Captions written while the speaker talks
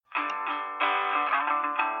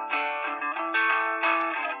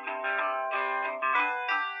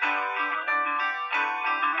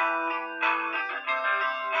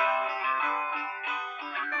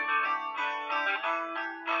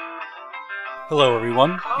Hello,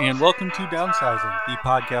 everyone, and welcome to Downsizing, the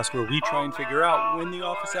podcast where we try and figure out when The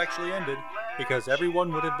Office actually ended, because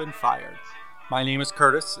everyone would have been fired. My name is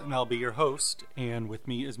Curtis, and I'll be your host, and with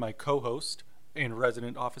me is my co-host and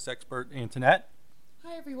resident Office expert, Antoinette.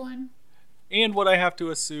 Hi, everyone. And what I have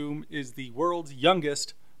to assume is the world's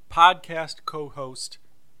youngest podcast co-host,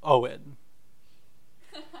 Owen.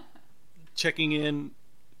 Checking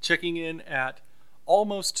in at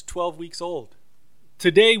almost 12 weeks old.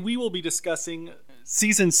 Today we will be discussing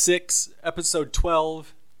Season 6, Episode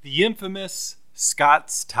 12, the infamous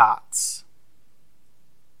Scott's Tots.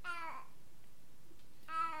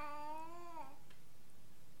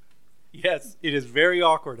 Yes, it is very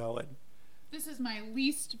awkward, Owen. This is my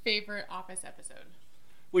least favorite Office episode.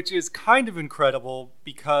 Which is kind of incredible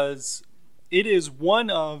because it is one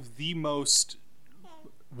of the most,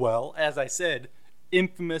 well, as I said,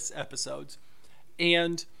 infamous episodes.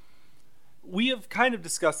 And we have kind of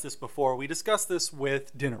discussed this before. We discussed this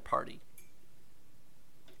with Dinner Party.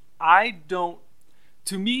 To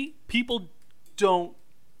me, people don't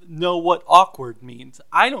know what awkward means.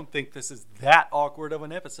 I don't think this is that awkward of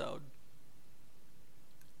an episode.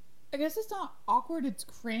 I guess it's not awkward, it's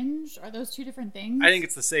cringe. Are those two different things? I think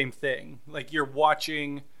it's the same thing. Like you're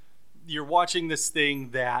watching this thing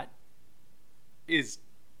that is,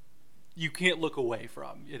 you can't look away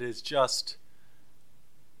from. It is just,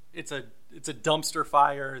 it's a dumpster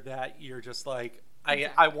fire that you're just like,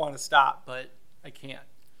 exactly. I want to stop, but I can't.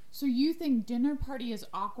 So you think Dinner Party is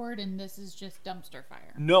awkward and this is just dumpster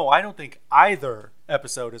fire? No, I don't think either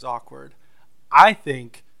episode is awkward. I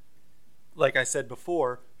think, like I said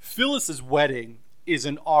before, Phyllis's wedding is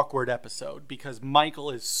an awkward episode because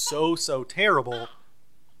Michael is so terrible.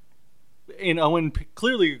 And Owen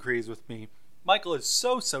clearly agrees with me. Michael is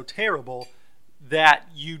so terrible that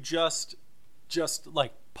you just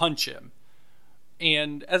like punch him.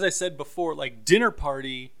 And as I said before, like Dinner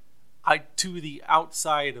Party, to the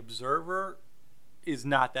outside observer, is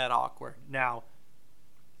not that awkward. Now,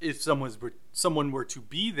 if someone were to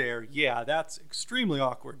be there, yeah, that's extremely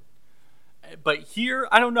awkward. But here,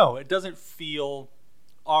 I don't know. It doesn't feel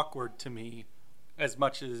awkward to me as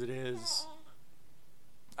much as it is.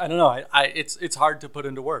 I don't know. It's hard to put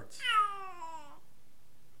into words.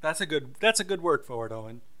 That's a good word for it,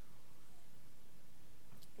 Owen.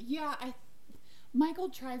 Yeah, Michael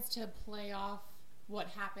tries to play off what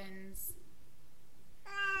happens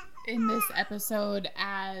in this episode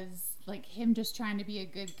as like him just trying to be a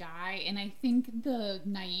good guy, and I think the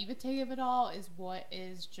naivete of it all is what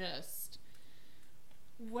is just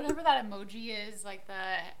whatever that emoji is, like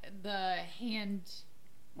the hand,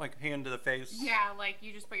 like hand to the face. Yeah, like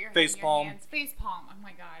you just put your face hand in palm. Your hands. Face palm. Oh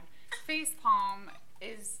my god, face palm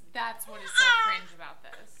that's what is so cringe about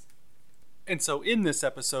this. And so in this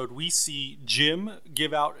episode, we see Jim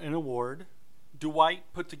give out an award, Dwight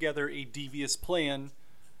put together a devious plan,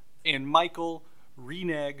 and Michael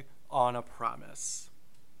renege on a promise.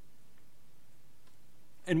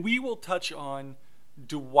 And we will touch on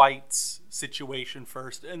Dwight's situation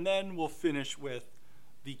first, and then we'll finish with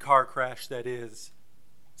the car crash that is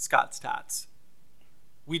Scott's Tots.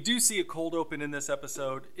 We do see a cold open in this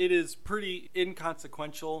episode. It is pretty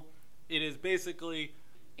inconsequential. It is basically...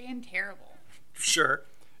 And terrible. Sure.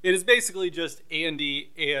 It is basically just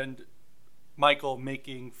Andy and Michael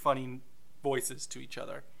making funny voices to each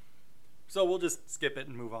other. So we'll just skip it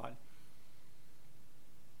and move on.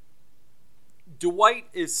 Dwight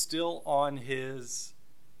is still on his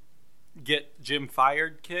get Jim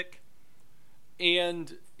fired kick.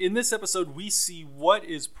 And in this episode, we see what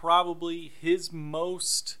is probably his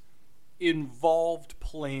most involved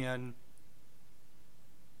plan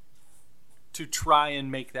to try and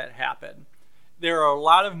make that happen. There are a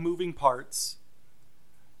lot of moving parts,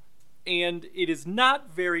 and it is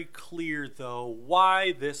not very clear, though,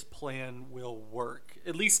 why this plan will work,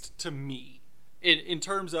 at least to me, in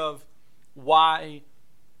terms of why,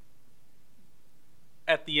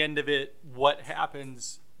 at the end of it, what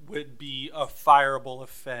happens would be a fireable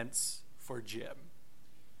offense for Jim.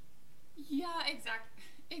 Yeah,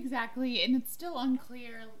 exactly, and it's still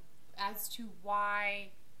unclear as to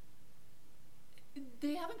why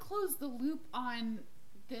they haven't closed the loop on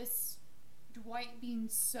this Dwight being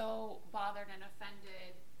so bothered and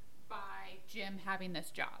offended by Jim having this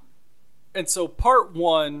job. And so part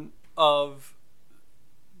one of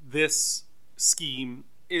this scheme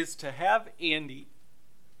is to have Andy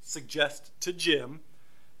suggest to Jim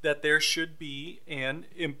that there should be an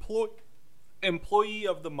employee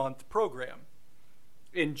of the month program.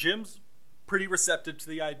 And Jim's pretty receptive to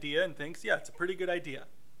the idea and thinks, yeah, it's a pretty good idea.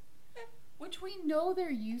 Which we know there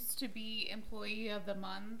used to be Employee of the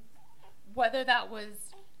Month. Whether that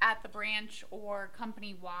was at the branch or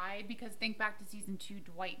company wide, because think back to season 2,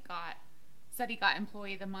 Dwight said he got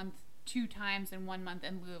Employee of the Month 2 times in 1 month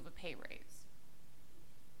in lieu of a pay raise.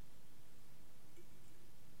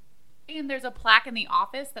 And there's a plaque in the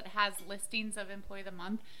office that has listings of Employee of the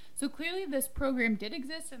Month. So clearly this program did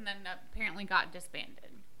exist and then apparently got disbanded.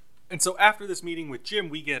 And so after this meeting with Jim,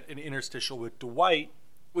 we get an interstitial with Dwight,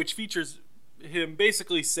 which features him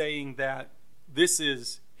basically saying that this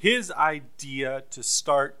is his idea to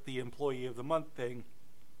start the Employee of the Month thing,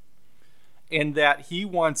 and that he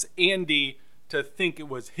wants Andy to think it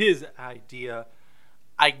was his idea,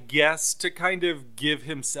 I guess, to kind of give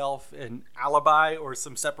himself an alibi or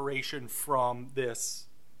some separation from this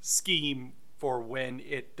scheme for when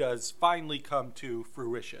it does finally come to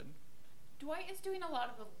fruition. Dwight is doing a lot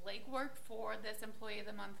of the legwork for this Employee of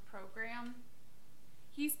the Month program.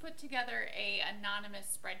 He's put together a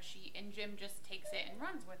anonymous spreadsheet, and Jim just takes it and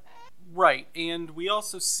runs with it. Right, and we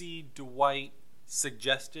also see Dwight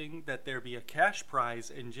suggesting that there be a cash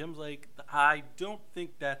prize, and Jim's like, I don't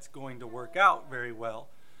think that's going to work out very well.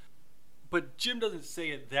 But Jim doesn't say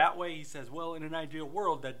it that way. He says, well, in an ideal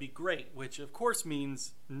world, that'd be great, which of course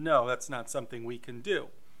means, no, that's not something we can do.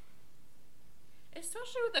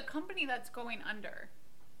 Especially with a company that's going under.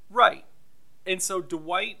 Right. And so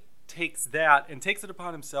Dwight takes that and takes it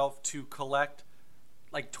upon himself to collect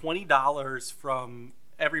like $20 from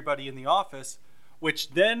everybody in the office,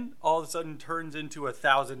 which then all of a sudden turns into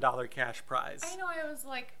 $1,000 cash prize. I know, I was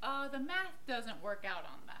like, the math doesn't work out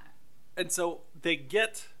on that. And so they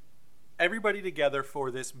get everybody together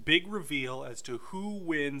for this big reveal as to who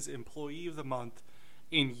wins Employee of the Month,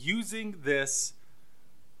 in using this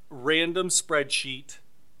random spreadsheet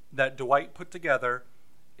that Dwight put together.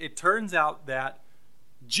 It turns out that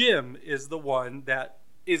Jim is the one that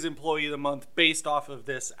is Employee of the Month based off of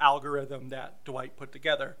this algorithm that Dwight put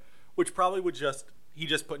together, which probably he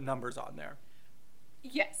just put numbers on there.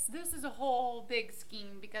 Yes, this is a whole big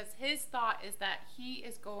scheme, because his thought is that he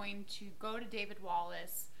is going to go to David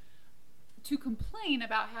Wallace to complain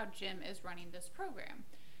about how Jim is running this program.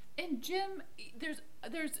 And Jim,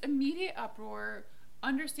 there's immediate uproar,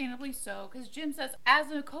 understandably so, because Jim says,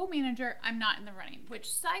 as a co-manager, I'm not in the running.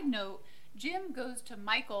 Which, side note, Jim goes to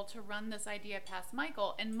Michael to run this idea past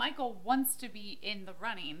Michael, and Michael wants to be in the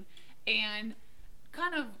running and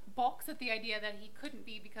kind of balks at the idea that he couldn't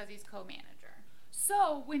be because he's co-manager.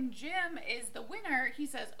 So when Jim is the winner, he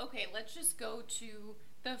says, okay, let's just go to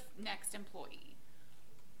the next employee.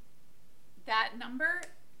 That number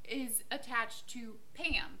is attached to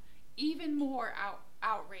Pam. Even more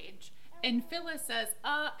outrage. And Phyllis says,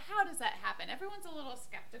 how does that happen? Everyone's a little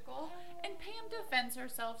skeptical. And Pam defends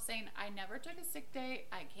herself, saying, I never took a sick day.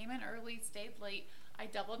 I came in early, stayed late. I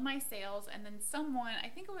doubled my sales. And then someone, I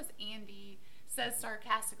think it was Andy, says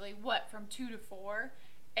sarcastically, what, from 2 to 4?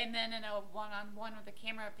 And then in a one-on-one with the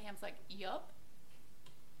camera, Pam's like, yup.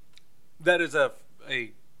 That is a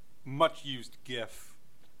much used GIF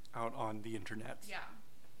out on the internet. Yeah.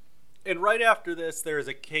 And right after this, there is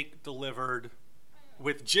a cake delivered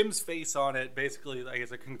with Jim's face on it, basically like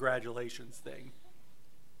as a congratulations thing.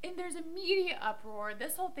 And there's immediate uproar.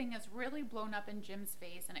 This whole thing is really blown up in Jim's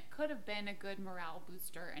face, and it could have been a good morale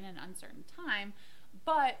booster in an uncertain time,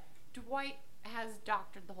 but Dwight has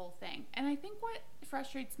doctored the whole thing. And I think what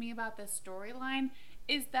frustrates me about this storyline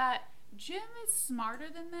is that Jim is smarter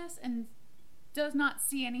than this and does not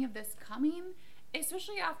see any of this coming,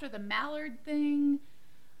 especially after the Mallard thing.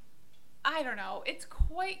 I don't know. It's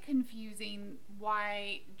quite confusing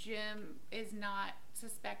why Jim is not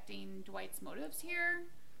suspecting Dwight's motives here.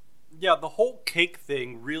 Yeah, the whole cake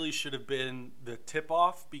thing really should have been the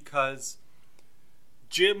tip-off, because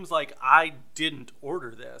Jim's like, I didn't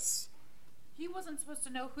order this. He wasn't supposed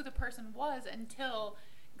to know who the person was until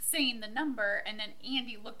saying the number, and then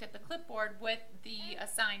Andy looked at the clipboard with the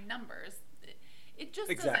assigned numbers. It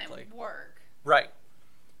just doesn't work. Right.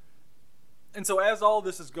 And so as all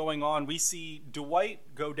this is going on, we see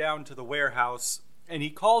Dwight go down to the warehouse, and he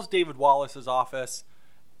calls David Wallace's office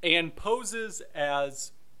and poses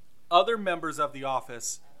as other members of the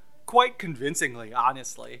office quite convincingly,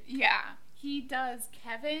 honestly. Yeah, he does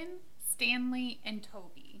Kevin, Stanley, and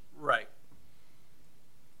Toby. Right.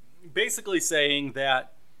 Basically saying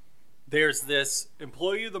that there's this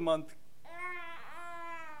Employee of the Month.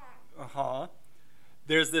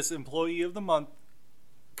 There's this Employee of the Month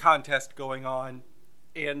contest going on,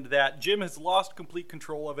 and that Jim has lost complete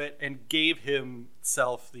control of it and gave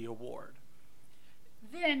himself the award.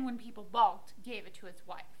 Then, when people balked, gave it to his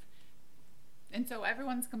wife. And so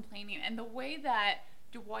everyone's complaining. And the way that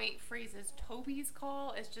Dwight phrases Toby's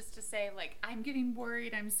call is just to say, like, I'm getting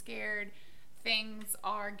worried, I'm scared, things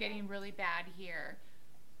are getting really bad here.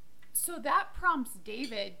 So that prompts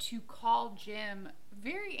David to call Jim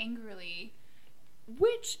very angrily,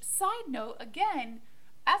 which, side note, again,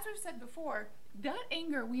 as we've said before, that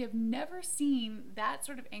anger, we have never seen that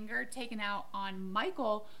sort of anger taken out on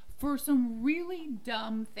Michael for some really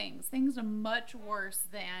dumb things. Things are much worse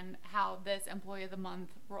than how this Employee of the Month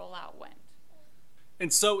rollout went.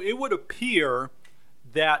 And so it would appear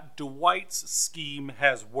that Dwight's scheme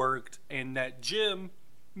has worked and that Jim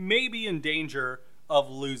may be in danger of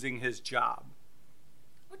losing his job.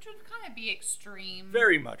 Which would kind of be extreme.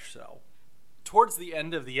 Very much so. Towards the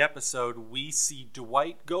end of the episode, we see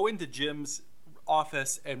Dwight go into Jim's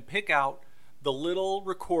office and pick out the little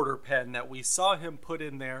recorder pen that we saw him put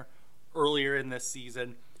in there earlier in this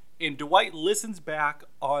season. And Dwight listens back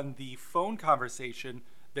on the phone conversation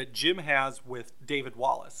that Jim has with David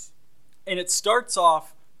Wallace. And it starts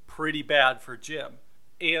off pretty bad for Jim.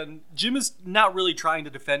 And Jim is not really trying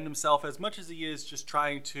to defend himself as much as he is just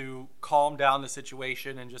trying to calm down the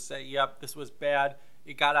situation and just say, yep, this was bad.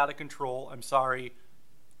 It got out of control. I'm sorry.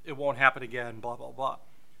 It won't happen again, blah, blah, blah.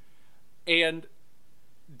 And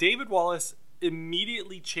David Wallace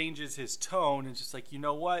immediately changes his tone and just like, you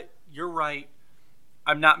know what? You're right.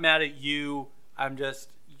 I'm not mad at you. I'm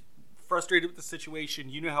just frustrated with the situation.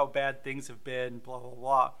 You know how bad things have been, blah, blah,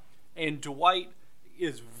 blah. And Dwight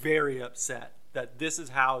is very upset that this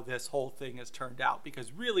is how this whole thing has turned out.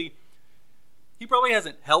 Because really, he probably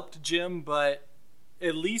hasn't helped Jim, but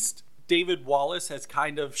at least David Wallace has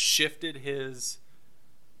kind of shifted his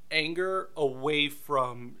anger away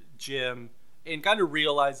from Jim and kind of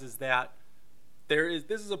realizes that this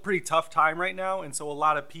is a pretty tough time right now, and so a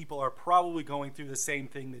lot of people are probably going through the same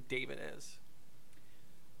thing that David is.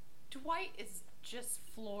 Dwight is just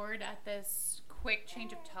floored at this quick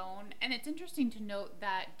change of tone, and it's interesting to note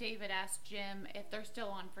that David asked Jim if they're still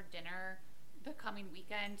on for dinner the coming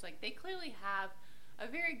weekend. Like, they clearly have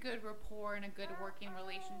a very good rapport and a good working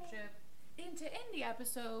relationship. And to end the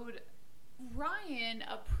episode, Ryan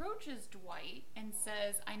approaches Dwight and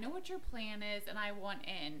says, I know what your plan is and I want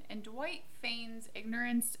in. And Dwight feigns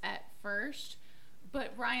ignorance at first,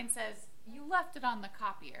 but Ryan says, you left it on the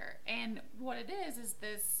copier. And what it is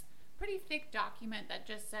this pretty thick document that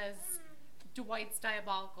just says Dwight's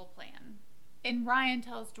diabolical plan. And Ryan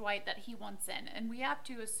tells Dwight that he wants in. And we have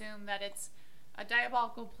to assume that it's a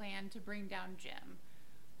diabolical plan to bring down Jim.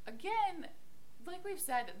 Again, like we've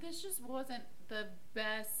said, this just wasn't the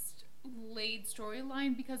best laid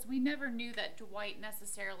storyline because we never knew that Dwight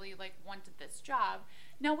necessarily wanted this job.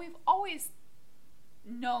 Now, we've always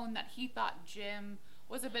known that he thought Jim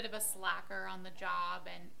was a bit of a slacker on the job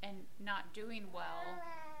and not doing well,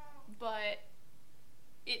 but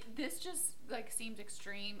this just seems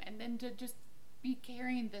extreme. And then to just be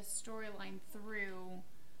carrying this storyline through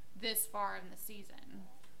this far in the season.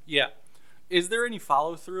 Yeah. Is there any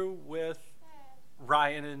follow through with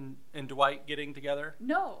Ryan and Dwight getting together?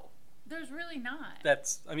 No, there's really not.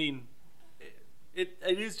 It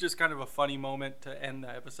is just kind of a funny moment to end the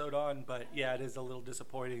episode on, but yeah, it is a little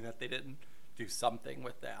disappointing that they didn't do something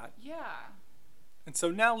with that. Yeah. And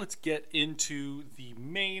so now let's get into the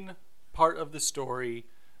main part of the story,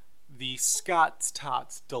 the Scott's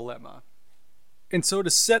Tots dilemma. And so to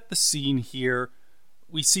set the scene here,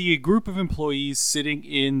 we see a group of employees sitting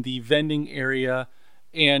in the vending area,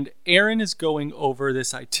 and Erin is going over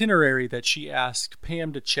this itinerary that she asked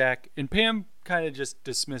Pam to check, and Pam kind of just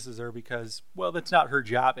dismisses her because, well, that's not her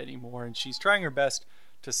job anymore, and she's trying her best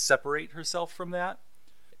to separate herself from that.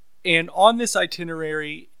 And on this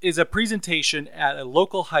itinerary is a presentation at a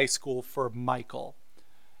local high school for Michael.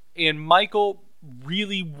 And Michael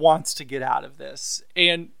really wants to get out of this.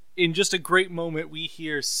 And in just a great moment, we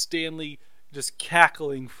hear Stanley just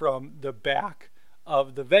cackling from the back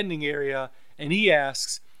of the vending area, and he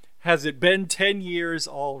asks, has it been 10 years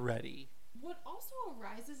already? What also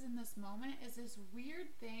arises in this moment is this weird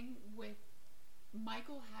thing with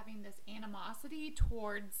Michael having this animosity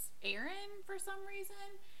towards Erin for some reason.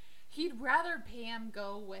 He'd rather Pam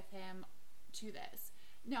go with him to this.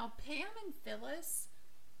 Now, Pam and Phyllis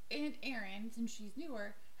and Erin, since she's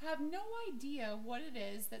newer, have no idea what it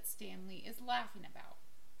is that Stanley is laughing about.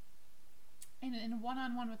 And in a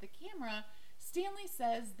one-on-one with the camera, Stanley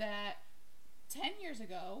says that 10 years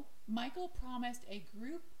ago, Michael promised a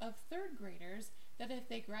group of third graders that if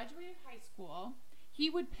they graduated high school,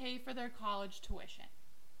 he would pay for their college tuition.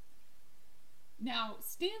 Now,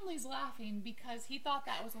 Stanley's laughing because he thought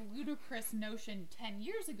that was a ludicrous notion 10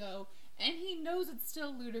 years ago, and he knows it's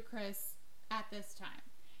still ludicrous at this time.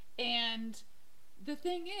 And the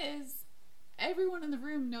thing is, everyone in the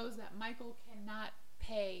room knows that Michael cannot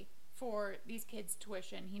pay for these kids'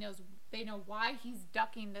 tuition. They know why he's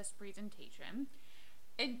ducking this presentation.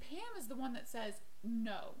 And Pam is the one that says,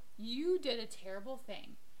 no, you did a terrible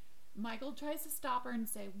thing. Michael tries to stop her and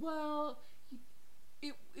say, well,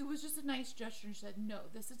 it was just a nice gesture. And she said, no,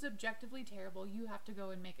 this is objectively terrible. You have to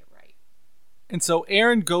go and make it right. And so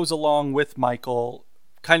Aaron goes along with Michael,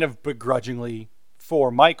 kind of begrudgingly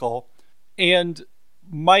for Michael. And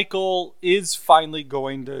Michael is finally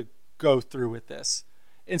going to go through with this.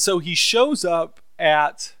 And so he shows up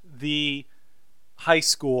at the high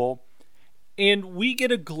school, and we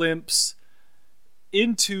get a glimpse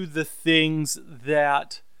into the things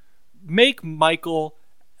that make Michael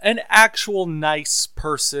an actual nice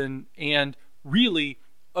person and really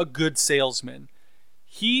a good salesman.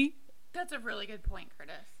 That's a really good point,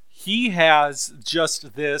 Curtis. He has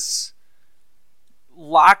just this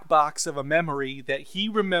lockbox of a memory that he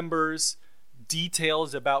remembers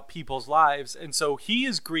details about people's lives. And so he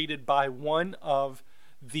is greeted by one of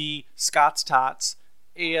the Scott's Tots,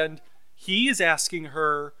 and he is asking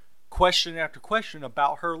her question after question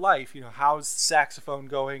about her life. How's the saxophone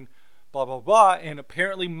going? Blah, blah, blah. And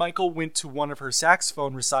apparently Michael went to one of her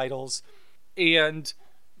saxophone recitals and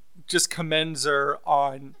just commends her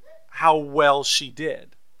on how well she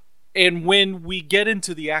did. And when we get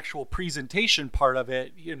into the actual presentation part of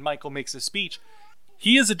it, and Michael makes a speech,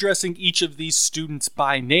 he is addressing each of these students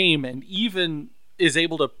by name and even is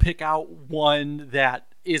able to pick out one that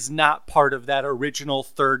is not part of that original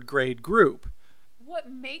third grade group. What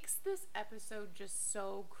makes this episode just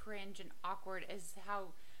so cringe and awkward is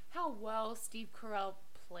how well Steve Carell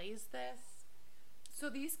plays this. So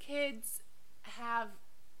these kids have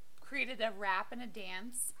created a rap and a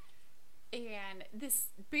dance and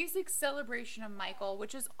this basic celebration of Michael,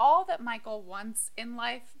 which is all that Michael wants in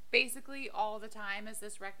life, basically all the time, is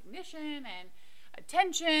this recognition and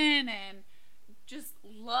attention and just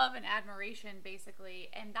love and admiration, basically.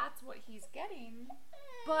 And that's what he's getting.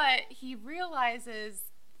 But he realizes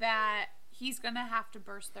that he's going to have to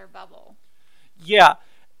burst their bubble. Yeah,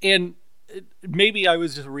 and maybe I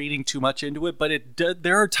was just reading too much into it, but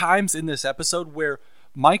there are times in this episode where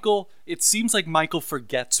it seems like Michael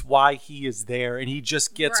forgets why he is there, and he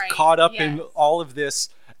just gets caught up in all of this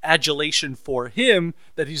adulation for him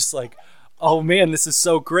that he's just like, oh man, this is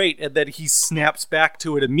so great. And then he snaps back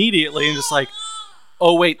to it immediately and just like,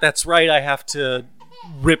 oh wait, that's right, I have to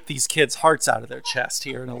rip these kids' hearts out of their chest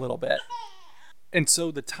here in a little bit. And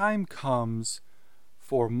so the time comes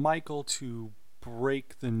for Michael to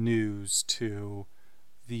break the news to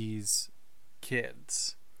these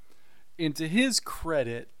kids. And to his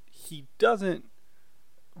credit, he doesn't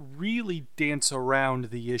really dance around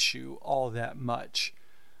the issue all that much.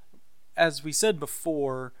 As we said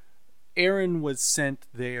before, Aaron was sent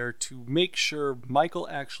there to make sure Michael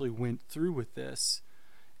actually went through with this.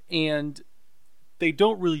 And they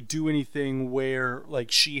don't really do anything where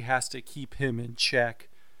like she has to keep him in check.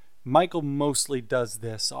 Michael mostly does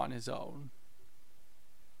this on his own.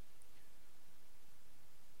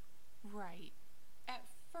 Right. At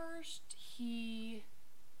first, he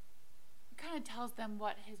kind of tells them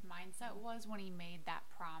what his mindset was when he made that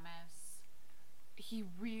promise. He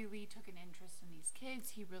really took an interest in these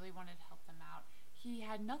kids. He really wanted to help them out. He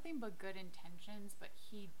had nothing but good intentions, but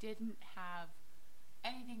he didn't have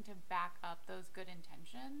anything to back up those good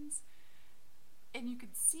intentions. And you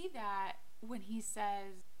could see that when he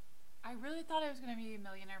says, I really thought I was going to be a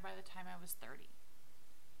millionaire by the time I was 30.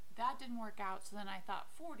 That didn't work out, so then I thought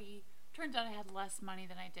 40. Turns out I had less money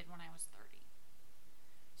than I did when I was 30.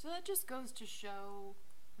 So that just goes to show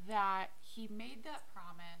that he made that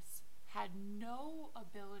promise, had no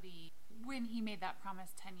ability when he made that promise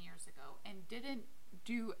 10 years ago, and didn't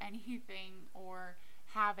do anything or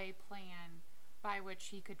have a plan by which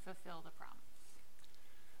he could fulfill the promise.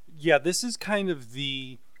 Yeah, this is kind of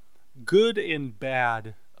the good and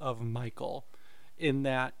bad of Michael, in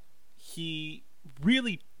that he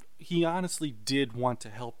honestly did want to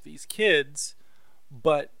help these kids,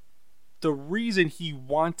 but the reason he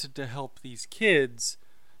wanted to help these kids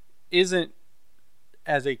isn't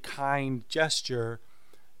as a kind gesture.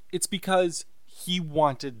 It's because he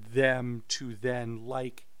wanted them to then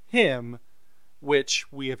like him,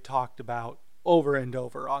 which we have talked about over and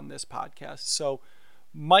over on this podcast. So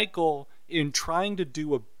Michael, in trying to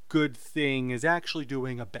do a good thing, is actually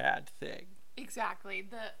doing a bad thing. Exactly.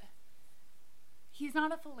 He's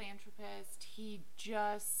not a philanthropist. He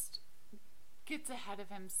just gets ahead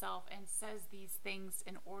of himself and says these things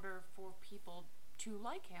in order for people to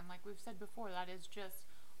like him. Like we've said before, that is just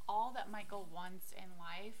all that Michael wants in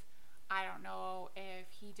life. I don't know if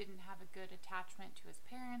he didn't have a good attachment to his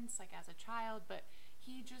parents, like as a child, but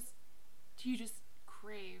he just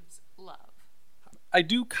craves love. I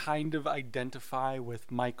do kind of identify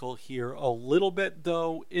with Michael here a little bit,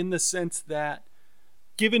 though, in the sense that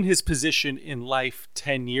given his position in life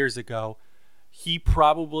 10 years ago, he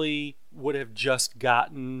probably would have just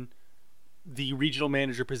gotten the regional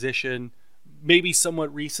manager position maybe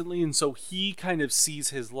somewhat recently. And so he kind of sees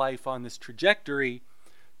his life on this trajectory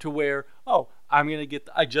to where, oh,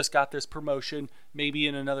 I just got this promotion. Maybe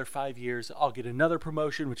in another 5 years, I'll get another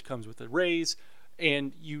promotion, which comes with a raise.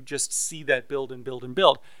 And you just see that build and build and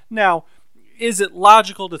build. Now, is it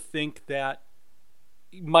logical to think that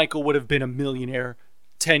Michael would have been a millionaire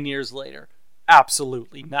 10 years later?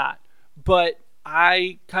 Absolutely not. But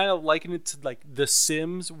I kind of liken it to like The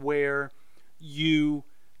Sims, where you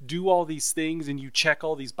do all these things and you check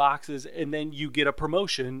all these boxes and then you get a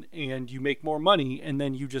promotion and you make more money and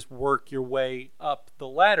then you just work your way up the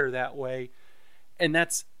ladder that way. And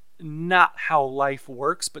that's not how life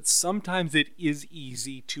works, but sometimes it is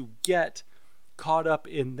easy to get caught up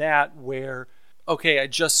in that where, okay, I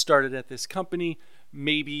just started at this company.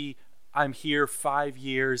 Maybe I'm here 5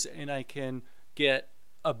 years and I can get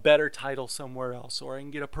a better title somewhere else, or I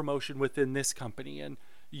can get a promotion within this company. And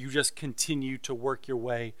you just continue to work your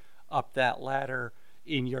way up that ladder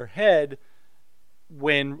in your head,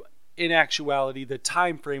 when in actuality the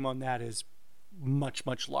time frame on that is much,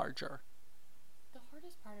 much larger. The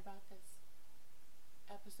hardest part about this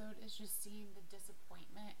episode is just seeing the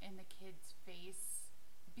disappointment in the kid's face,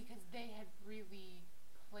 because they had really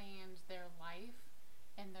planned their life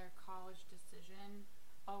and their college decision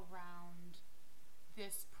around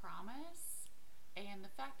this promise. And the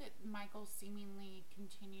fact that Michael seemingly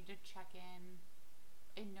continued to check in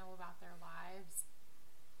and know about their lives,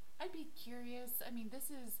 I'd be curious. I mean,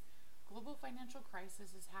 this is global financial crisis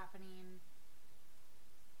is happening.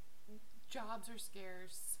 Jobs are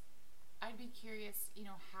scarce. I'd be curious,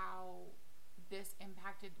 how this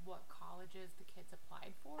impacted what colleges the kids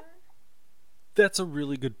applied for. That's a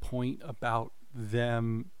really good point about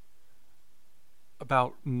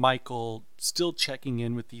Michael still checking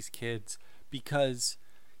in with these kids, because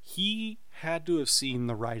he had to have seen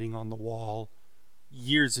the writing on the wall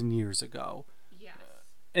years and years ago. Yes.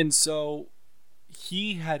 And so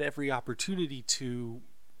he had every opportunity to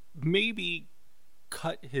maybe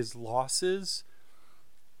cut his losses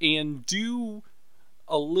and do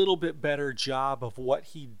a little bit better job of what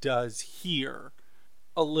he does here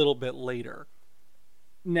a little bit later.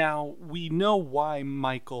 Now, we know why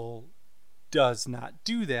Michael does not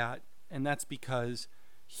do that, and that's because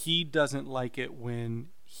he doesn't like it when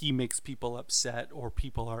he makes people upset or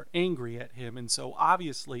people are angry at him. And so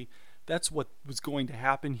obviously that's what was going to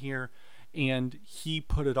happen here, and he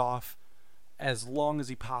put it off as long as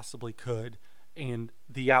he possibly could, and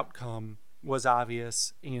the outcome was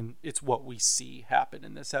obvious, and it's what we see happen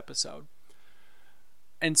in this episode.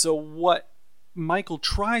 And so what Michael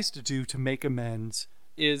tries to do to make amends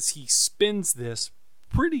is he spins this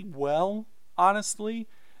pretty well, honestly,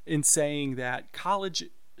 in saying that college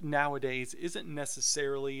nowadays isn't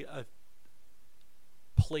necessarily a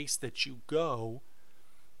place that you go.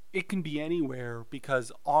 It can be anywhere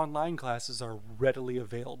because online classes are readily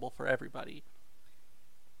available for everybody.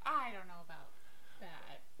 I don't know about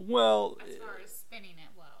that. Well, as far as spinning it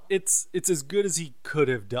well, it's as good as he could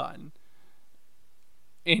have done.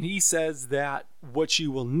 And he says that what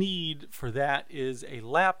you will need for that is a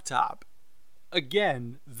laptop.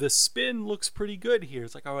 Again, the spin looks pretty good here.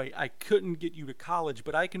 It's like, all right, I couldn't get you to college,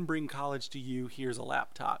 but I can bring college to you. Here's a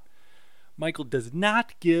laptop. Michael does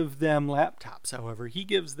not give them laptops, however. He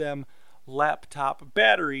gives them laptop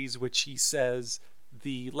batteries, which he says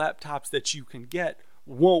the laptops that you can get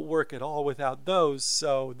won't work at all without those,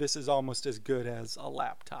 so this is almost as good as a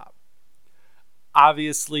laptop.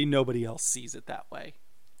 Obviously, nobody else sees it that way.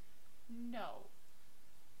 No.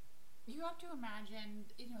 You have to imagine,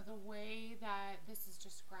 the way that this is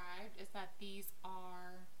described is that these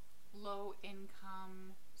are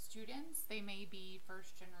low-income students. They may be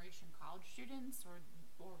first-generation college students or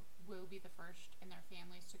will be the first in their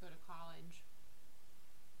families to go to college.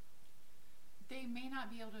 They may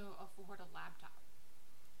not be able to afford a laptop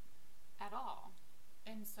at all.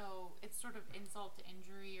 And so it's sort of insult to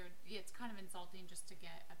injury, or it's kind of insulting just to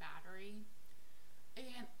get a battery.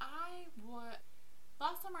 And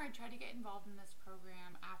last summer I tried to get involved in this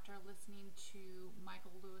program after listening to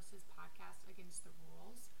Michael Lewis's podcast, Against the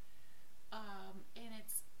Rules. And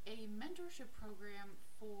it's a mentorship program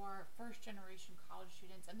for first-generation college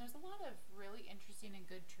students. And there's a lot of really interesting and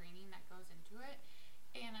good training that goes into it.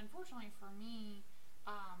 And unfortunately for me,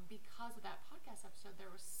 because of that podcast episode, there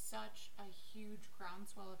was such a huge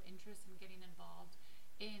groundswell of interest in getting involved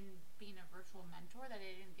in being a virtual mentor that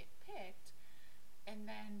I didn't get picked. And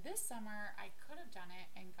then this summer, I could have done it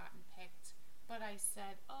and gotten picked, but I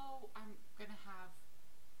said, oh, I'm going to have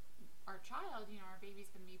our child, our baby's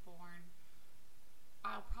going to be born.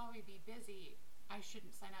 I'll probably be busy. I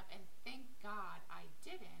shouldn't sign up. And thank God I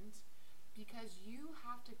didn't, because you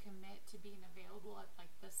have to commit to being available at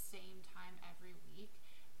like the same time every week.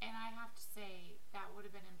 And I have to say that would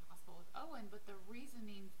have been impossible with Owen, but the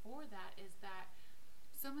reasoning for that is that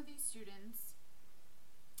some of these students,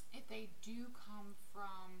 if they do come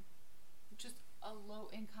from just a low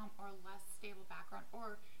income or less stable background,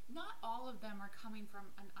 or not all of them are coming from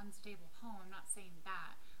an unstable home, I'm not saying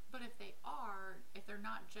that, but if they're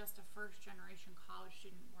not just a first generation college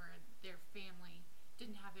student where their family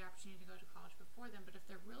didn't have the opportunity to go to college before them, but if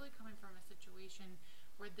they're really coming from a situation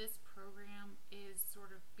where this program is sort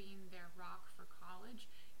of being their rock for college,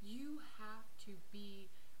 you have to be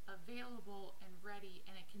available and ready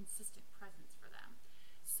and a consistent presence for them.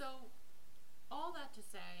 So all that to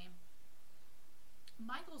say,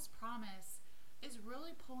 Michael's promise is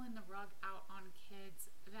really pulling the rug out on kids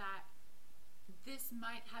that this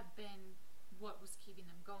might have been what was keeping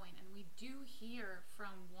them going. And we do hear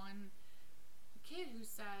from one kid who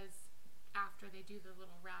says, after they do the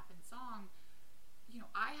little rap and song,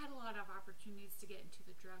 I had a lot of opportunities to get into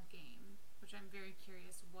the drug game, which I'm very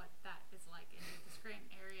curious what that is like in the Scranton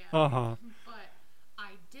area. But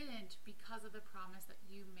I didn't because of the promise that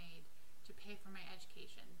you made to pay for my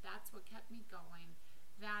education. That's what kept me going.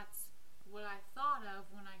 That's what I thought of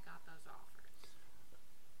when I got those offers.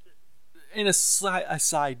 In a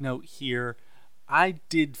side note here, I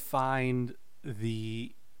did find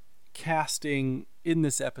the casting in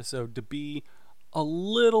this episode to be a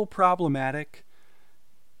little problematic,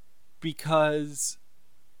 because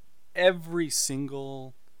every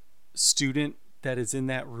single student that is in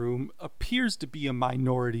that room appears to be a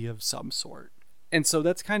minority of some sort. And so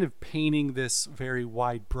that's kind of painting this very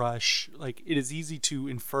wide brush. Like, it is easy to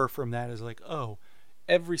infer from that as like, oh,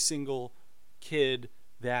 every single kid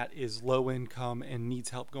that is low income and needs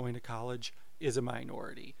help going to college is a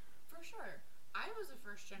minority. For sure. I was a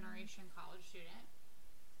first generation college student.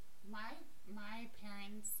 My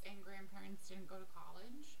parents and grandparents didn't go to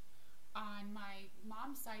college. On my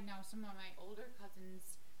mom's side now, some of my older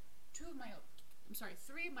cousins, three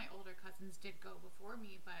of my older cousins did go before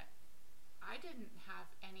me, but I didn't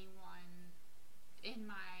have anyone in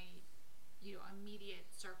my,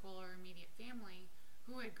 immediate circle or immediate family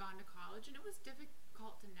who had gone to college, and it was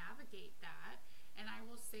difficult to navigate that. And I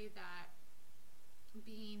will say that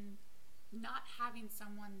not having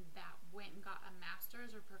someone that went and got a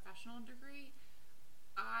master's or professional degree,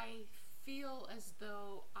 I feel as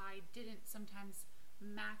though I didn't sometimes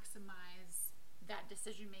maximize that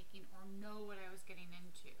decision making or know what I was getting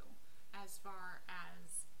into as far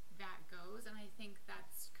as that goes. And I think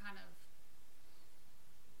that's kind of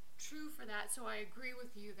true for that. So I agree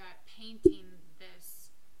with you that painting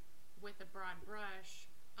this with a broad brush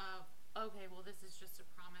of, okay, well, this is just a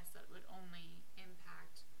promise that would only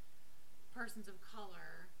impact persons of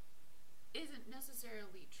color isn't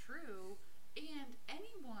necessarily true. And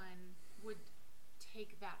anyone would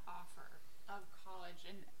take that offer of college,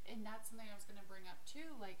 and that's something I was going to bring up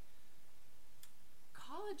too. Like,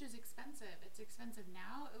 college is expensive. It's expensive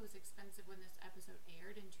now. It was expensive when this episode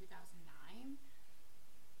aired in 2009.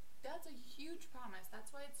 That's a huge promise.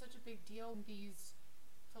 That's why it's such a big deal when these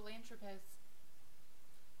philanthropists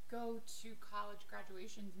go to college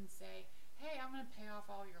graduations and say, hey, I'm going to pay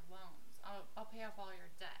off all your loans. I'll pay off all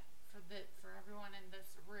your debt for everyone in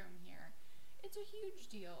this room here. It's a huge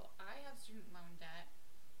deal. I have student loan debt.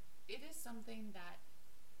 It is something that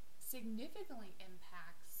significantly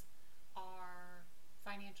impacts our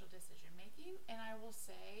financial decision making, and I will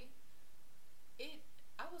say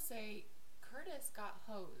Curtis got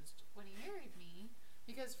hosed when he married me,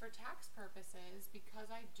 because for tax purposes,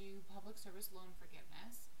 because I do public service loan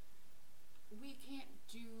forgiveness, we can't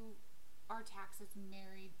do our taxes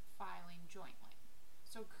married filing jointly.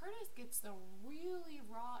 So Curtis gets the really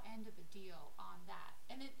raw end of the deal on that.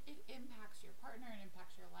 And it impacts your partner, it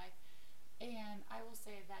impacts your life. And I will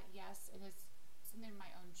say that, yes, it is something of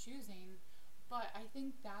my own choosing, but I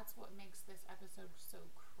think that's what makes this episode so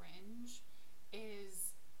cringe,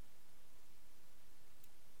 is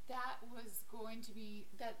that was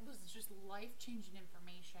just life-changing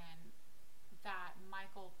information that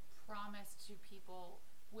Michael promised to people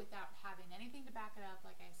without having anything to back it up,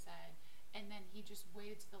 like I said. And then he just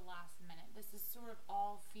waited to the last minute. This is sort of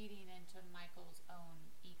all feeding into Michael's own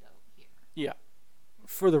ego here. Yeah.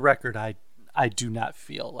 For the record, I do not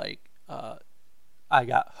feel like I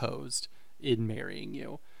got hosed in marrying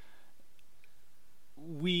you.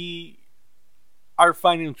 our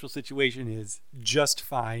financial situation is just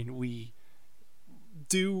fine. We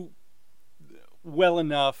do well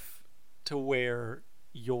enough to where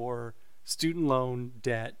your student loan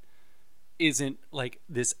debt isn't like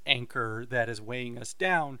this anchor that is weighing us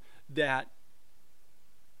down that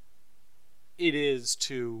it is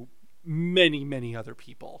to many, many other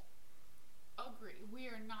people. Agree. We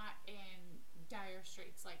are not in dire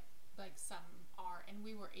straits like some are, and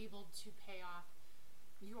we were able to pay off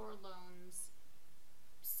your loans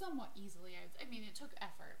somewhat easily. I mean, it took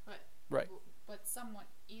effort, but right. But somewhat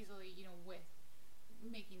easily, with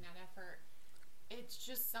making that effort. It's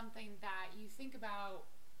just something that you think about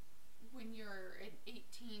when you're an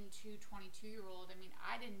 18 to 22-year-old. I mean,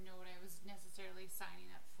 I didn't know what I was necessarily signing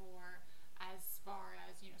up for as far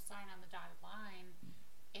as, sign on the dotted line.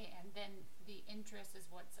 And then the interest is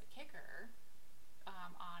what's a kicker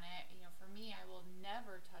on it. For me, I will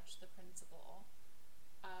never touch the principal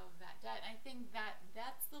of that debt. And I think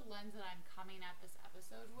that's the lens that I'm coming at this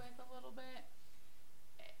episode with a little bit.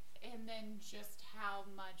 And then just how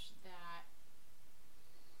much that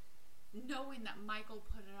knowing that Michael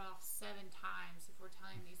put it off 7 times, if we're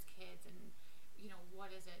telling these kids, and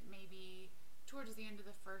what is it, maybe towards the end of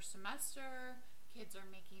the first semester, kids are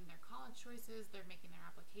making their college choices, they're making their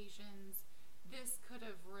applications. This could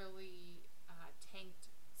have really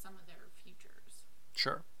tanked some of their futures.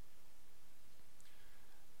 Sure.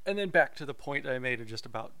 And then back to the point I made just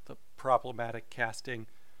about the problematic casting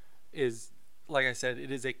is, like I said,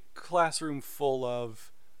 it is a classroom full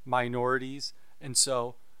of minorities, and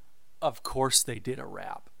so of course they did a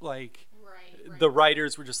rap. Like, right. The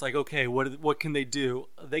writers were just like, okay, what can they do?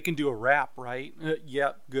 They can do a rap, right?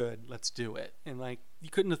 Yep, good, let's do it. And like, you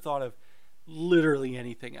couldn't have thought of literally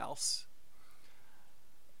anything else.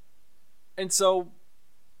 And so,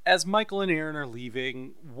 as Michael and Aaron are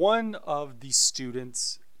leaving, one of the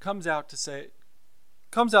students comes out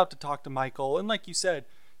to talk to Michael, and like you said,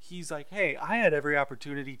 he's like, hey, I had every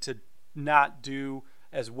opportunity to not do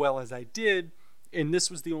as well as I did, and this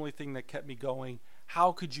was the only thing that kept me going.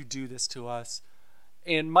 How could you do this to us?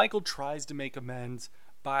 And Michael tries to make amends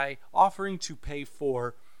by offering to pay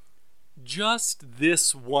for just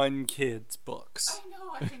this one kid's books. I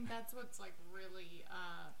know. I think that's what's like really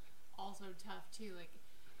also tough too. Like,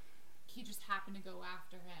 he just happened to go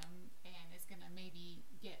after him and is gonna maybe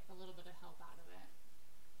get a little bit of help out of it.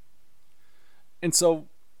 And so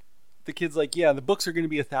the kid's like, yeah, the books are going to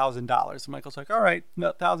be $1,000. Michael's like, all right,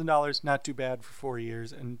 $1,000, not too bad for 4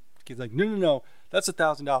 years. And the kid's like, no, that's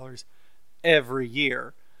 $1,000 every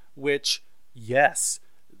year. Which, yes,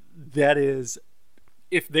 that is,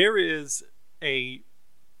 if there is a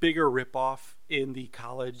bigger ripoff in the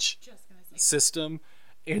college system,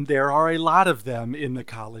 and there are a lot of them in the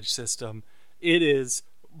college system, it is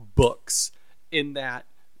books. In that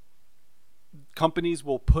companies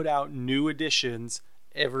will put out new editions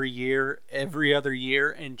every year, every other year,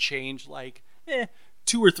 and change like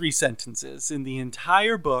 2 or 3 sentences in the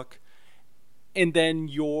entire book, and then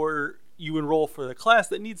you enroll for the class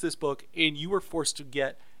that needs this book, and you are forced to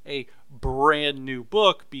get a brand new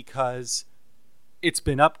book because it's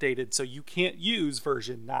been updated. So you can't use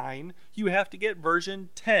version 9, you have to get version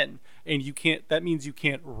 10, and that means you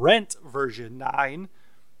can't rent version 9.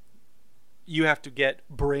 You have to get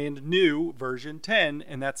brand new version 10,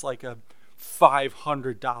 and that's like a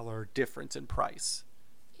 $500 difference in price.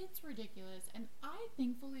 It's ridiculous. And I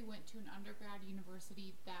thankfully went to an undergrad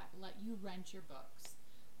university that let you rent your books.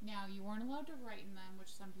 Now, you weren't allowed to write in them,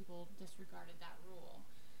 which some people disregarded that rule.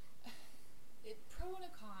 Pro and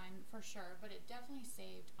a con for sure, but it definitely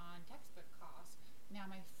saved on textbook costs. Now,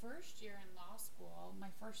 my first year in law school, my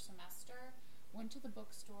first semester, went to the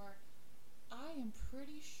bookstore. I am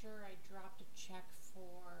pretty sure I dropped a check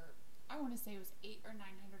for, I want to say it was $800 or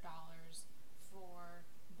 $900 for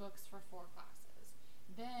books for 4 classes.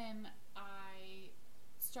 Then I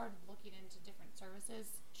started looking into different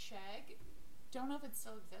services. Chegg, don't know if it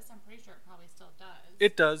still exists. I'm pretty sure it probably still does.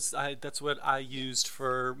 It does. That's what I used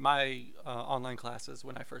for my online classes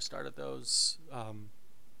when I first started those,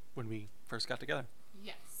 when we first got together.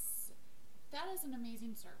 Yes. That is an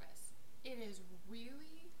amazing service. It is really,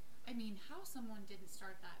 how someone didn't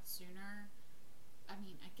start that sooner,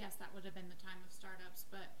 I guess that would have been the time of startups,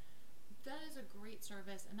 but that is a great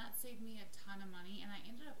service, and that saved me a ton of money, and I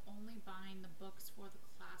ended up only buying the books for the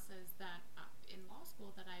classes that in law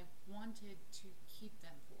school that I wanted to keep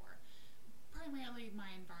them for. Primarily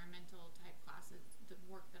my environmental type classes, the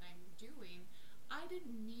work that I'm doing. I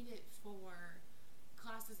didn't need it for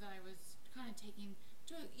classes that I was kind of taking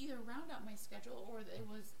to either round out my schedule or it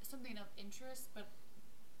was something of interest, but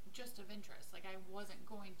just of interest. Like, I wasn't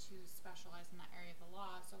going to specialize in that area of the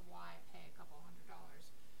law, so why pay a couple $100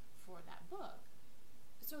 for that book?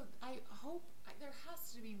 So I hope there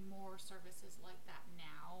has to be more services like that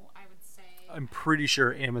now, I would say. I'm pretty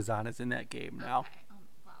sure Amazon is in that game now. Okay.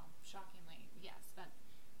 Well, shockingly, yes. But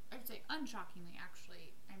I would say unshockingly,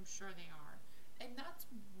 actually, I'm sure they are. And that's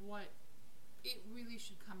what it really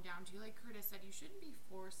should come down to. Like Curtis said, you shouldn't be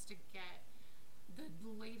forced to get the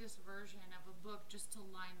latest version of a book just to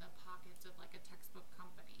line the pockets of like a textbook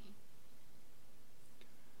company.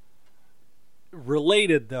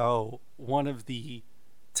 Related, though, one of the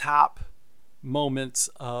top moments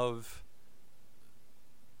of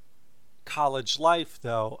college life,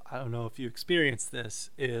 though, I don't know if you experienced this,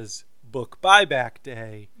 is book buyback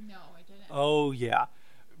day. No, I didn't. Oh yeah,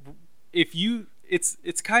 if you, it's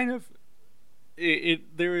kind of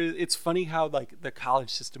it's funny how like the college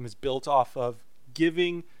system is built off of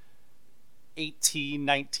giving 18,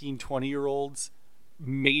 19, 20-year-olds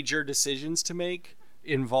major decisions to make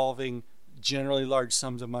involving generally large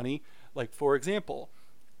sums of money. Like, for example,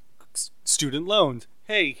 student loans.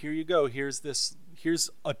 Hey, here you go. Here's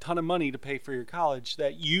a ton of money to pay for your college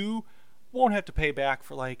that you won't have to pay back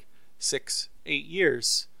for like 6-8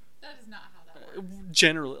 years. That is not how that works.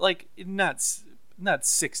 Generally, like not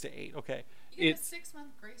 6 to 8. Okay, You have a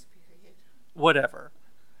 6-month grace period. Whatever.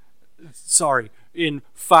 Sorry, in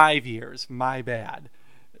 5 years. My bad.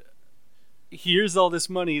 Here's all this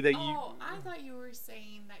money that you. Oh, I thought you were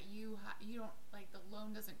saying that you don't like the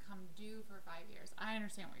loan doesn't come due for 5 years. I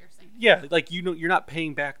understand what you're saying. Yeah, like you're not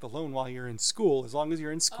paying back the loan while you're in school. As long as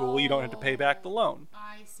you're in school, you don't have to pay back the loan.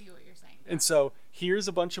 I see what you're saying. And so here's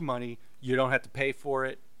a bunch of money. You don't have to pay for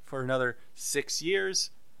it for another 6 years.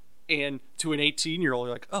 And to an 18-year-old,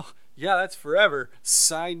 you're like, oh, yeah, that's forever.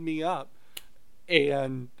 Sign me up.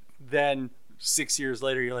 And then 6 years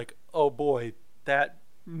later, you're like, oh boy, that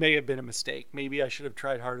may have been a mistake. Maybe I should have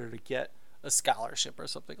tried harder to get a scholarship or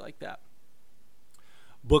something like that.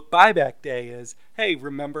 Book buyback day is, hey,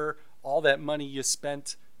 remember all that money you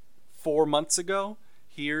spent 4 months ago?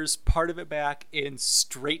 Here's part of it back in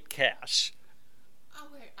straight cash. Oh,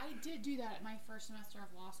 wait, I did do that at my first semester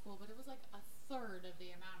of law school, but it was like a third of the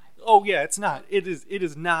amount I paid. Oh yeah, it's not. It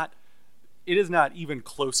is not even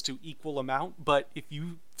close to equal amount, but if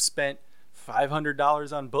you spent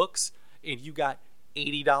 $500 on books and you got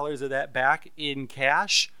 $80 of that back in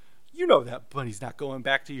cash, you know that money's not going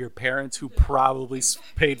back to your parents who probably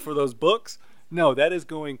paid for those books. No, that is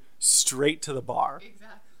going straight to the bar.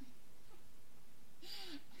 Exactly.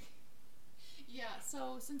 Yeah,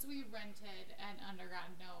 so since we rented an undergrad,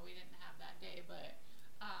 no, we didn't have that day, but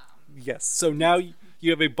yes, so now you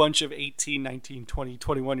have a bunch of 18, 19, 20,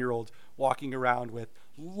 21-year-olds walking around with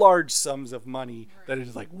large sums of money that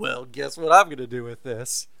is like, well, guess what I'm going to do with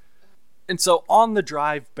this? And so on the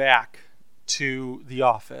drive back to the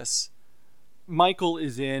office, Michael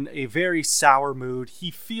is in a very sour mood. He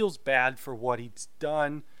feels bad for what he's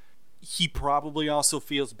done. He probably also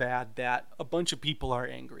feels bad that a bunch of people are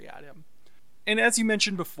angry at him. And as you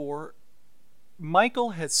mentioned before,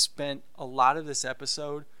 Michael has spent a lot of this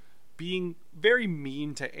episode being very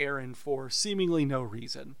mean to Aaron for seemingly no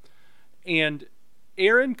reason. And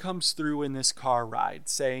Aaron comes through in this car ride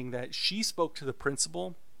saying that she spoke to the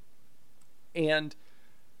principal, and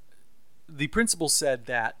the principal said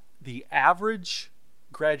that the average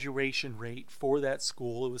graduation rate for that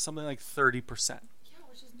school, it was something like 30%. yeah,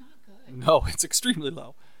 which is not good. No, it's extremely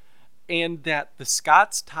low. And that the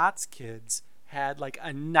Scott's Tots kids had like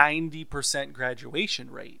a 90% graduation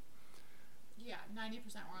rate. Yeah, 90%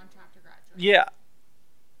 were on track to graduate. Yeah.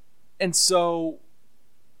 And so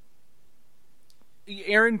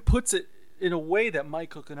Aaron puts it in a way that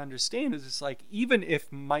Michael can understand. Is it's like, even if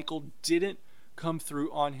Michael didn't come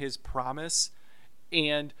through on his promise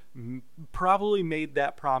and probably made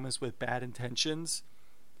that promise with bad intentions,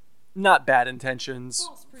 not bad intentions,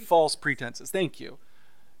 false pretenses. Thank you.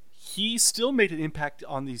 He still made an impact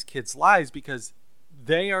on these kids' lives because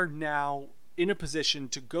they are now in a position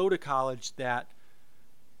to go to college that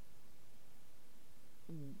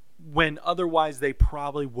when otherwise they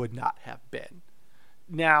probably would not have been.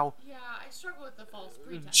 Now, yeah, I struggle with the false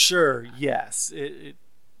pretense. Sure, yes.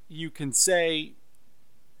 You can say,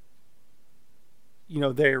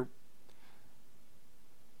 they're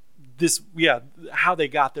this, yeah, how they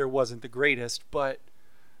got there wasn't the greatest, but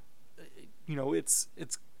it's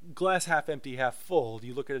glass half empty, half full. Do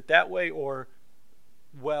you look at it that way, or,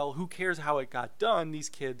 well, who cares how it got done? These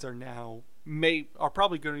kids are now are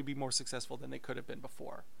probably going to be more successful than they could have been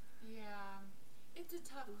before. Yeah, it's a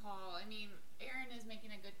tough call. I mean, Erin is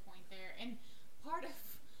making a good point there, and part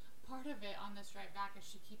of it on this drive back is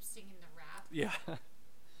she keeps singing the rap. Yeah.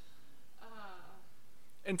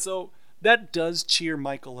 And so that does cheer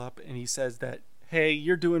Michael up, and he says that, hey,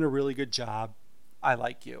 you're doing a really good job. I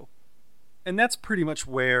like you. And that's pretty much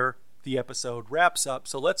where the episode wraps up.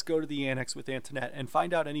 So let's go to the annex with Antoinette and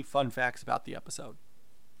find out any fun facts about the episode.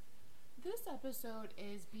 This episode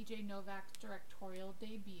is BJ Novak's directorial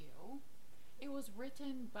debut. It was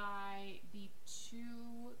written by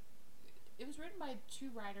two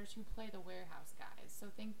writers who play the Warehouse Guys. So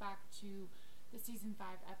think back to the season 5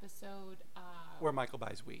 episode where Michael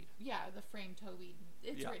buys weed. Yeah, the frame toe weed.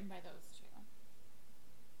 It's written by those two.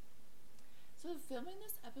 So filming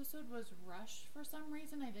this episode was rushed for some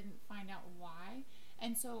reason. I didn't find out why.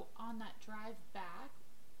 And so on that drive back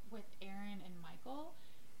with Aaron and Michael,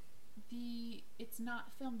 it's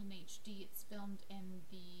not filmed in HD. It's filmed in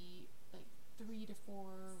the 3 to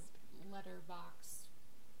 4 letter box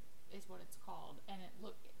is what it's called.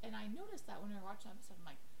 And I noticed that when we were watching the episode, I'm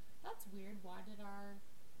like, that's weird. Why did our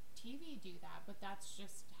TV do that? But that's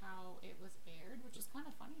just how it was aired, which is kind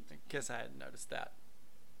of funny to me. I guess I hadn't noticed that.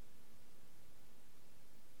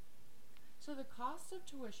 So the cost of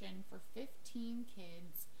tuition for 15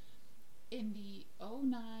 kids in the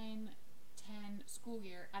 09-10 school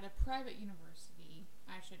year at a private university,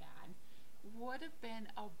 I should add, would have been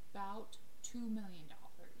about $2 million.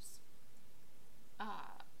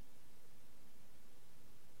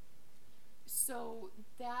 So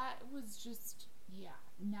that was just,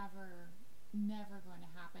 never going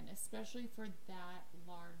to happen, especially for that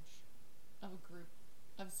large of a group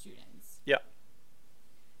of students. Yeah.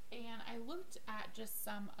 And I looked at just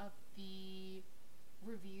some of the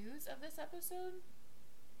reviews of this episode,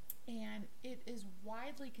 and it is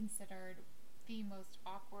widely considered the most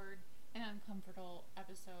awkward and uncomfortable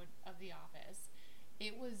episode of The Office.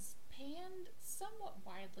 It was panned somewhat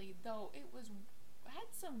widely, though it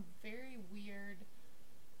had some very weird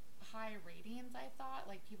high ratings, I thought.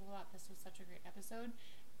 People thought this was such a great episode.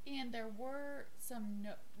 And there were some,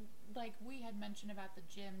 like we had mentioned about the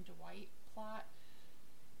Jim Dwight plot.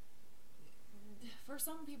 For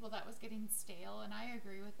some people that was getting stale, and I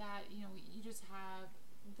agree with that. You just have,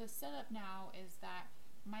 the setup now is that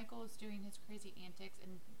Michael is doing his crazy antics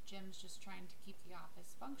and Jim's just trying to keep the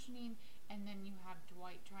office functioning, and then you have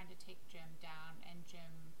Dwight trying to take Jim down, and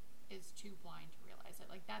Jim is too blind to realize it.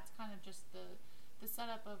 That's kind of just the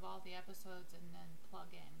setup of all the episodes, and then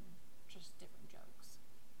plug in just different jokes.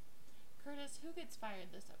 Curtis, who gets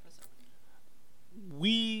fired this episode?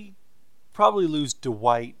 We probably lose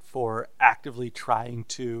Dwight for actively trying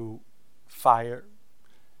to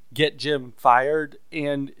get Jim fired,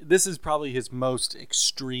 and this is probably his most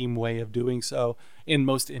extreme way of doing so and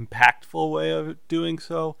most impactful way of doing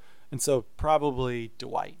so, and so probably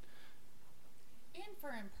Dwight. And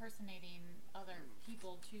for impersonating other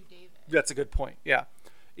people too, David. That's a good point. Yeah,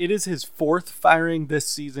 it is his 4th firing this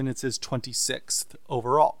season. It's his 26th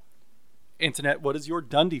overall. Antoinette, what is your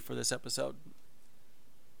Dundie for this episode?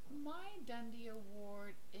 My Dundie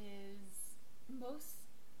award is most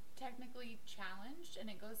technically challenged, and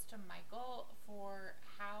it goes to Michael for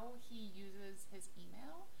how he uses his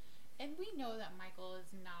email. And we know that Michael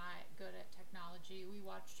is not good at technology. We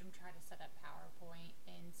watched him try to set up PowerPoint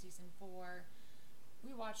in season 4.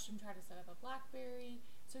 We watched him try to set up a BlackBerry.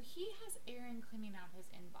 So he has Aaron cleaning out his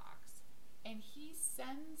inbox, and it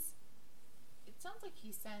sounds like he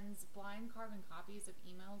sends blind carbon copies of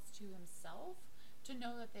emails to himself to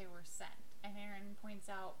know that they were sent. And Aaron points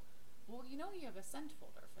out, well, you have a sent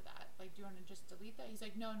folder for that. Do you want to just delete that? He's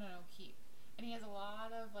like, no, keep. And he has a lot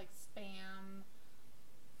of spam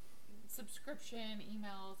subscription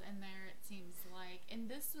emails in there, it seems like. And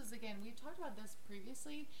this was, again, we talked about this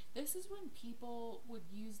previously. This is when people would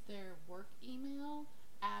use their work email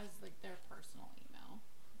as their personal email.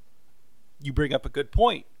 You bring up a good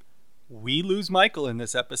point. We lose Michael in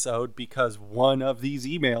this episode because one of these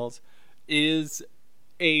emails is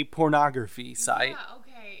a pornography site. Yeah,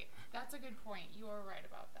 okay. That's a good point. You are right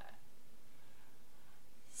about that.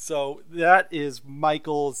 So that is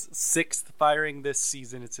Michael's 6th firing this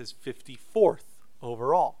season. It's his 54th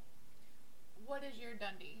overall. What is your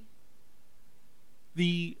Dundie?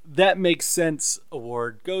 The That Makes Sense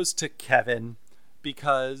award goes to Kevin,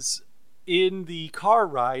 because in the car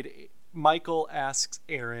ride, Michael asks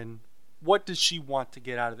Aaron, what does she want to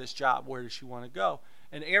get out of this job? Where does she want to go?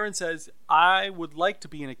 And Aaron says, I would like to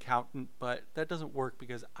be an accountant, but that doesn't work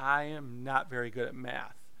because I am not very good at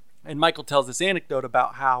math. And Michael tells this anecdote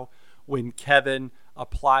about how when Kevin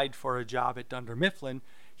applied for a job at Dunder Mifflin,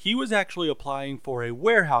 he was actually applying for a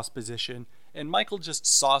warehouse position, and Michael just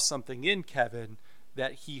saw something in Kevin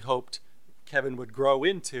that he hoped Kevin would grow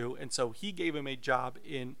into, and so he gave him a job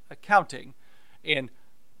in accounting. And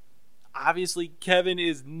Obviously, Kevin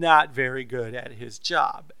is not very good at his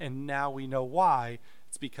job, and now we know why.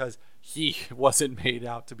 It's because he wasn't made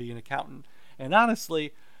out to be an accountant. And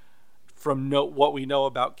honestly, from what we know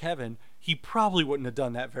about Kevin, he probably wouldn't have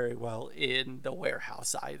done that very well in the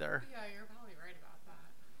warehouse either. Yeah, you're probably right about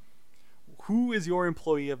that. Who is your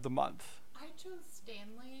employee of the month? I chose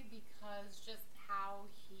Stanley because just how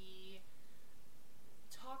he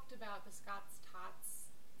talked about the Scott's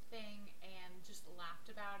Tots thing and just laughed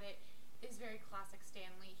about it is very classic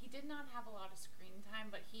Stanley. He did not have a lot of screen time,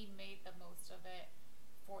 but he made the most of it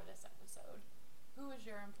for this episode. Who is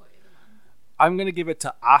your employee of the month? I'm going to give it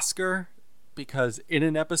to Oscar because in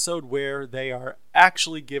an episode where they are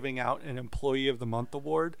actually giving out an Employee of the Month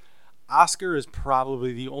award, Oscar is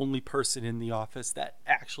probably the only person in the office that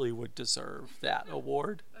actually would deserve that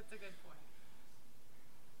award. That's a good point.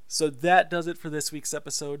 So that does it for this week's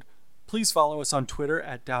episode. Please follow us on Twitter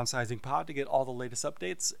at DownsizingPod to get all the latest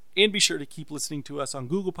updates. And be sure to keep listening to us on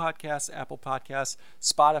Google Podcasts, Apple Podcasts,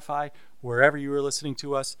 Spotify, wherever you are listening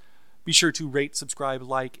to us. Be sure to rate, subscribe,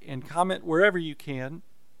 like, and comment wherever you can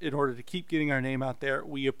in order to keep getting our name out there.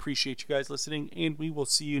 We appreciate you guys listening, and we will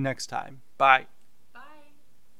see you next time. Bye.